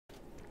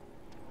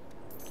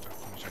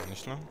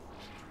nicht lang?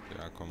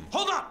 Ja, komm.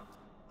 Hold up!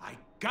 I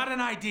got an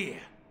idea.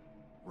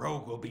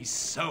 Rogue will be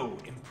so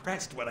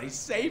impressed when I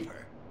save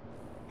her.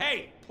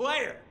 Hey,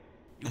 player!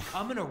 You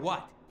coming or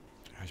what?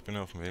 Ja, ich bin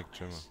auf dem Weg,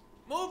 chill mal.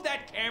 Move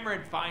that camera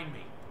and find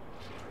me.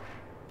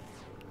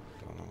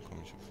 Da lang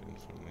komme ich auf jeden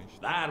Fall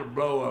nicht. That'll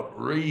blow up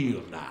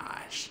real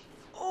nice.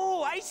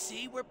 Oh, I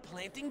see. We're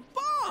planting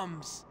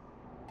bombs.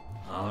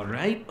 All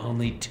right,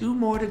 only 2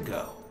 more to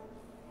go.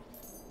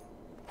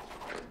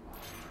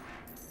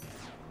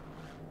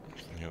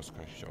 Von hier aus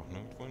kann ich mich auch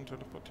nirgendwo hin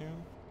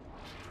teleportieren.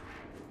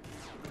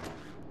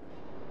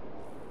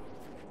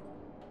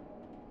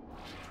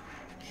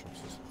 Ich habe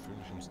das Gefühl,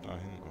 ich muss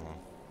dahin, aber...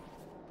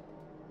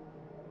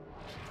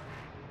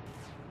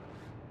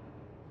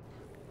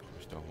 Komme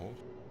ich da hoch?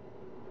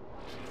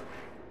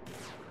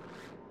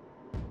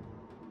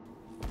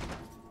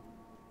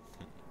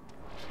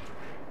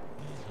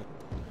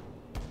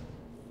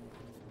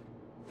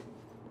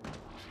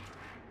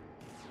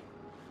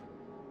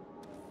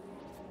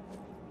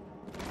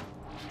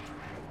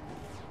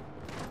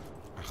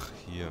 Ach,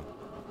 hier.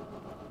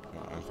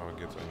 Ja, einfacher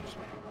geht's eigentlich.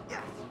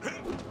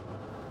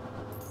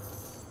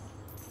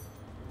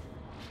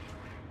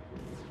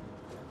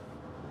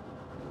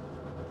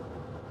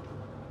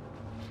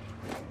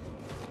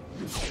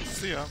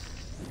 Ja.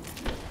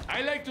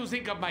 I like to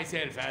think of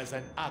myself as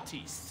an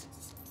artist.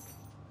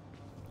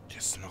 Hier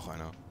ist noch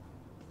einer.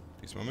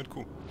 Diesmal mit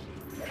Kuh.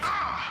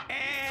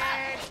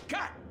 And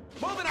cut!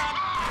 Moving on!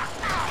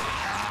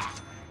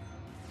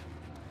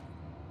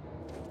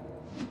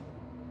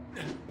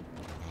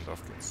 Und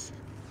auf geht's.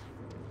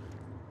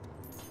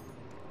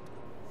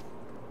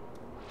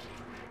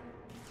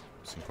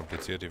 Bisschen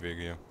kompliziert die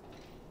Wege hier.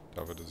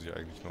 Da würde sich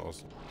eigentlich nur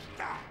aus.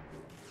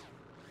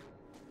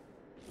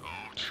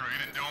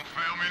 Trade don't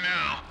fail me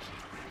now.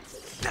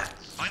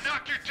 I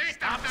knocked your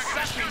teeth out. I'm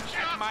sucking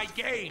at my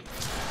game.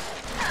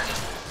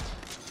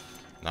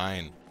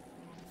 Nein.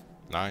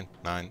 Nein,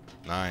 nein,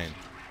 nein.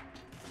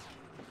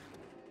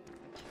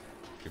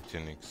 Gibt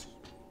hier nichts.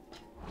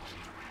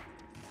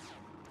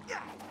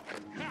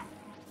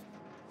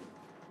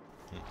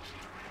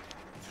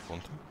 Ist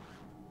runter?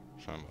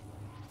 Scheinbar.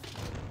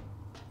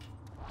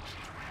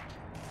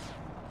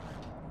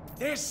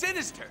 There's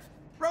Sinister.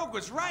 Rogue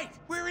was right.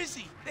 Where is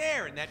he?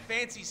 There, in that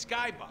fancy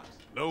skybox.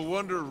 No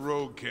wonder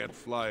Rogue can't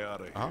fly out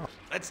of here. Ah.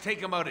 Let's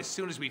take him out as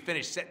soon as we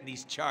finish setting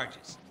these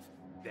charges.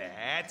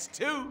 That's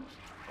 2.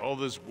 All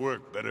this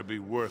work better be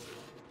worth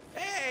it.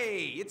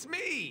 Hey, it's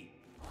me.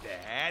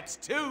 That's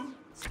 2.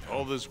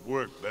 All this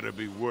work better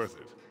be worth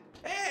it.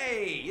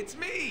 Hey, it's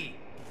me.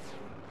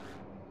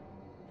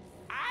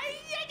 Ay,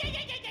 ay, ay,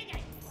 ay, ay, ay,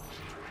 ay.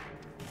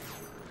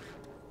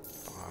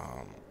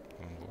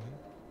 Irgendwo hin?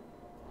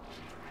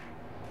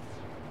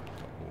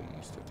 Da oben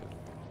ist der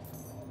Deadpool.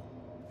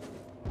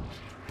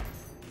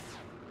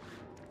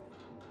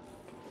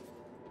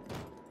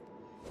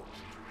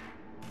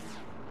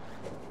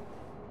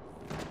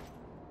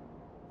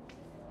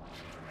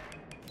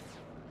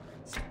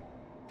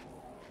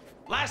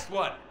 Last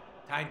one.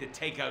 Time to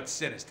take out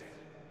Sinister.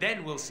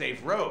 Then we'll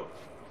save Rogue.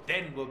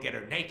 Then we'll get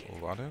her naked. Wo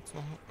war der jetzt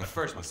noch? But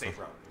first we'll save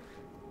Rogue.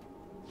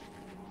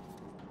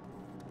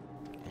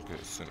 Okay,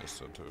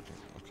 Sinister töten.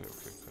 Okay,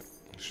 okay, okay.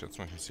 Ich schätze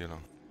mal, ich muss hier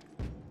lang.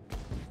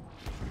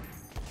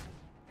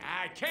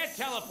 I can't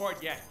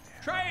teleport yet.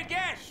 Try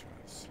again. Ich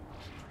weiß.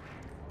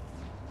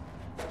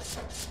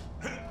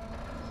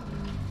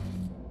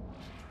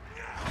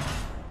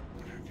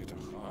 Ja, geht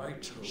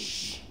doch.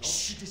 Shh.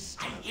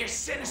 I hear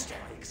Sinister.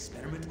 My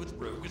experiment with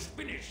Rogue is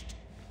finished.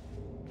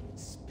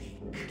 Speak.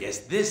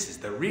 Guess this is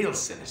the real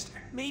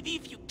Sinister. Maybe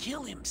if you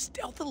kill him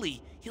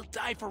stealthily, he'll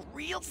die for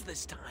reals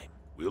this time.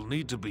 We'll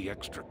need to be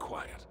extra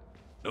quiet.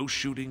 No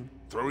shooting,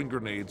 throwing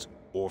grenades,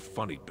 or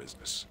funny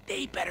business.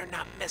 They better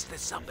not mess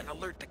this up and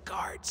alert the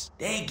guards.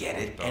 They get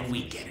it, and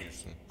we get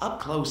it. Up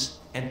close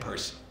and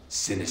personal.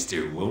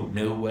 Sinister won't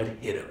know what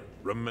hit him.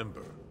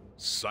 Remember,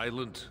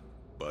 silent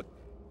but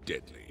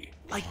deadly.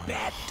 Like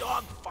bad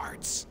dog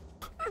farts.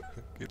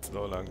 Geht's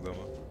noch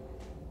langsamer.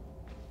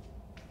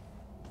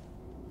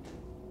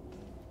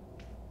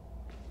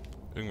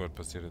 Irgendwas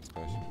passiert jetzt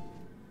gleich.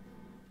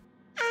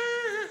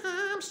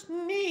 I'm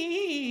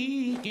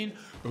sneaking.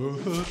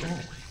 Oh,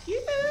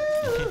 you.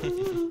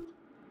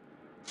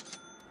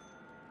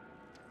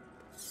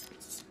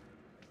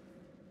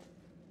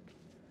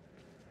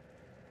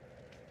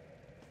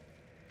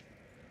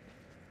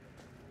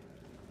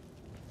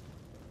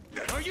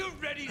 Are you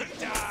ready to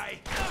die?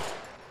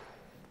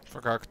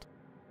 Verkackt.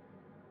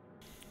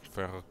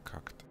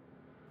 Verkackt.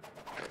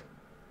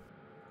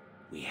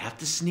 We have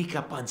to sneak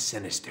up on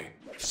Sinister,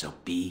 so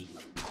be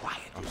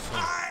quiet. Ach so.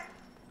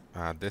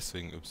 Ah,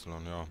 deswegen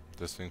Y, ja.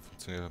 Deswegen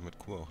funktioniert das mit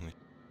Q auch nicht.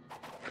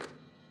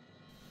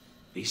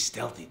 Be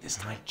stealthy this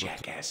time,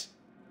 jackass.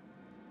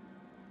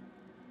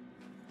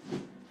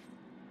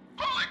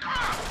 Holy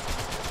crap!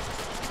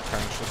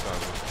 Kein Schuss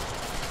also.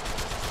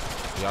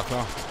 Ja,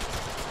 klar.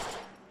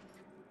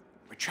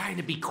 We're trying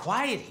to be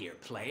quiet here,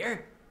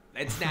 player.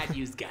 Let's not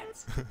use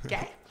guns,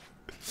 okay?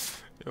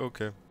 Ja,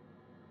 okay.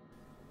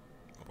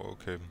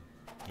 Okay.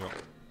 Ja,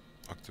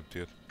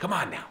 akzeptiert. Come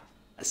on now.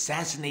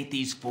 Assassinate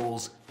these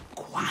fools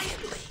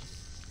quietly.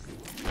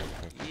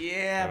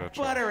 Yeah,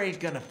 butter ain't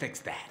gonna fix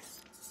that.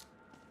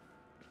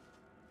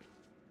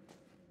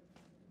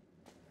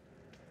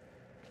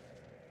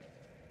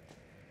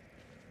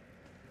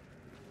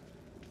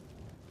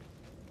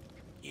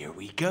 Here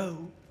we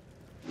go.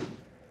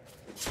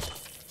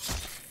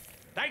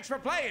 Thanks for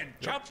playing,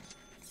 chump.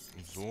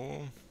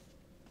 So.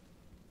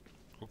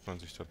 Guckt man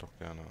sich das doch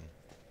gerne an.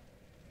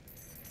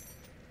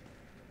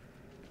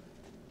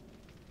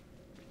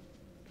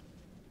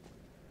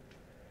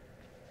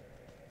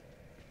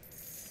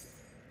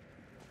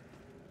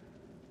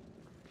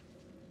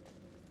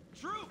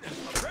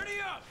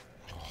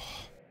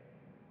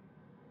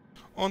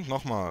 Und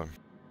nochmal.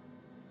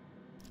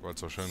 Weil es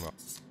so schön war.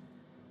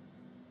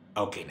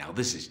 Okay, now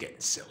this is getting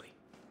silly.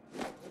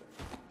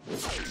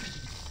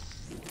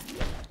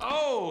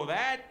 Oh,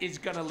 that is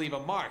gonna leave a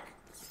mark.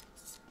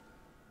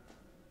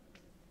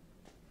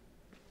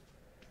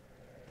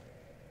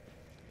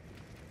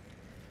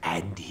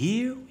 And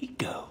here we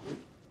go.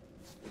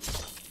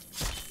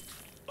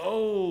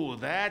 Oh,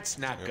 that's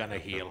not gonna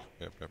heal.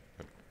 Yep.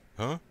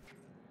 Hä?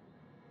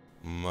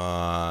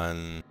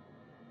 Mann.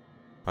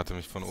 Hatte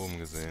mich von oben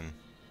gesehen.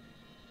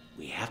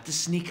 We have to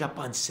sneak up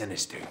on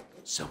Sinister,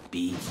 so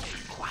be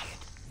quiet.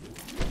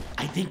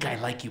 I think I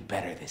like you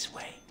better this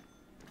way.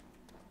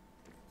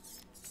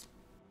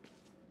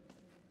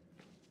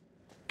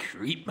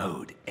 Creep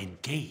mode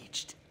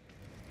engaged.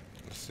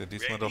 Das ist ja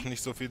diesmal doch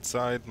nicht so viel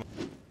Zeit.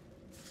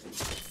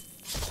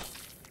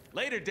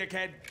 Later,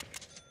 dickhead.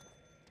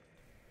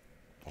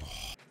 Oh.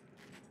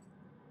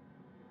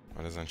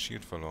 Weil er sein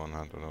Shield verloren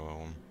hat, oder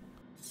warum?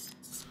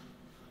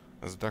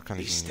 Also da kann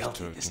ich ihn nicht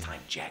töten. This time,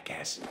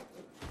 jackass.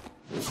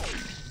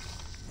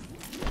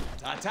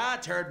 Ta-ta,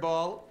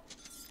 turdball.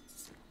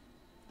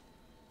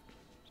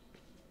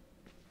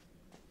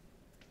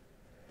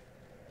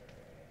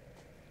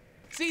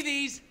 See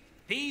these?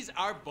 These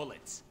are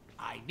bullets.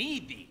 I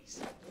need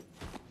these.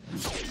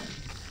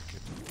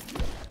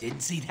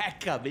 Didn't see that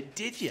coming,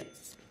 did you?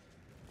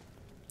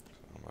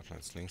 So, warten wir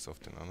jetzt links auf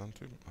den anderen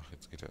Typen. Ach,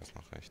 jetzt geht er erst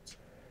nach rechts.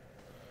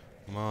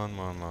 Mann.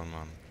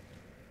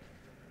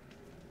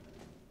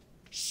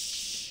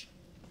 Shh.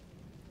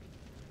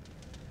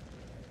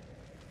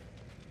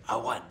 A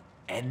one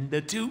and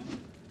a two.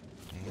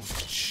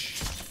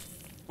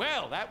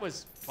 Well, that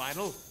was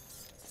final.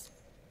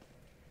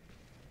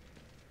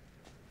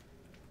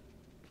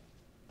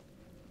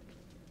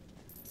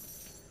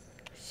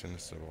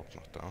 Ist er überhaupt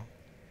noch da?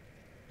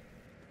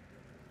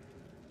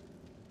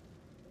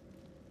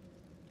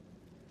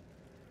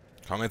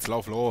 Komm, jetzt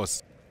lauf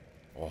los!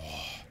 Oh.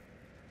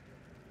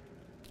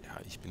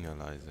 Ja, ich bin ja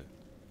leise.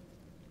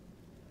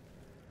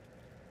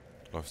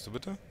 Läufst du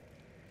bitte?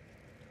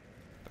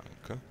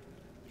 Danke.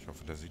 Ich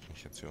hoffe, der sieht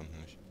mich jetzt hier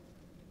unten nicht.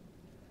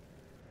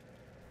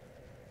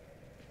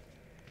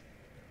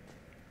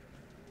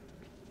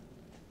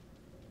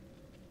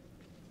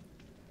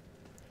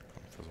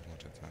 Komm, versuchen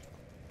wir jetzt einfach.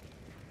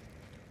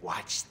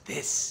 Watch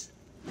this.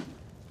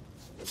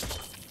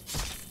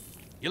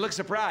 You look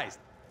surprised.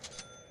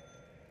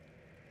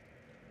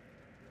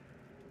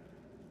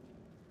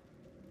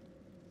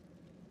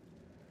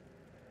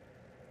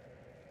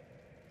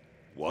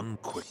 One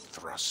quick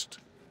thrust.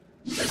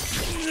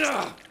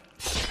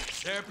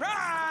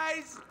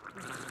 Surprise!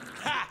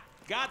 Ha!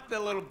 Got the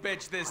little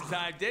bitch this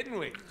time, didn't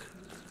we?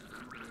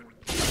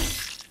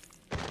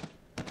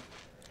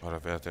 Oder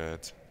wer hat der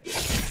jetzt?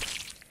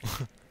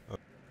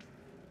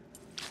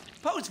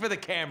 Pose for the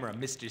camera,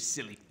 Mr.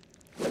 Silly.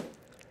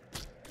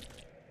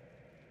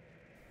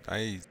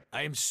 Ei.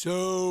 I am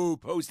so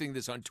posting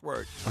this on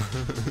Twitter.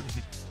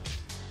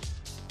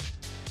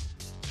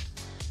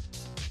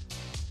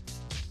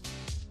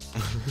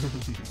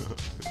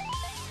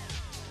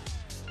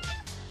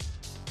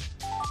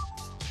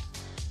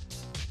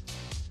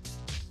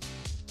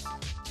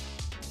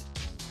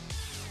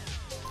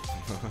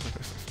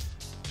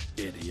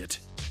 Idiot.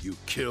 You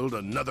killed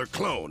another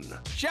clone.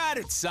 Shot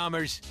it,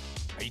 Summers.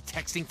 Are you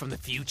texting from the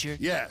future?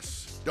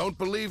 Yes. Don't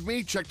believe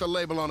me? Check the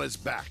label on his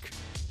back.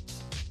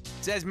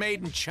 It says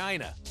made in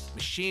China.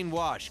 Machine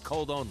wash,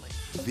 cold only.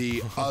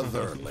 The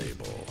other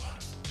label.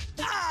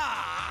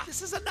 Ah!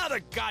 This is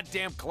another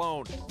goddamn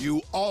clone.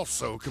 You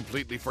also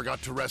completely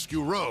forgot to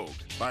rescue Rogue.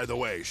 By the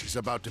way, she's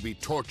about to be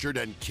tortured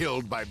and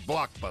killed by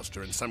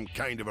Blockbuster in some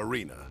kind of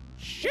arena.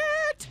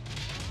 Shit!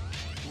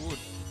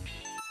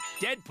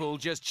 Deadpool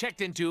just checked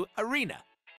into Arena.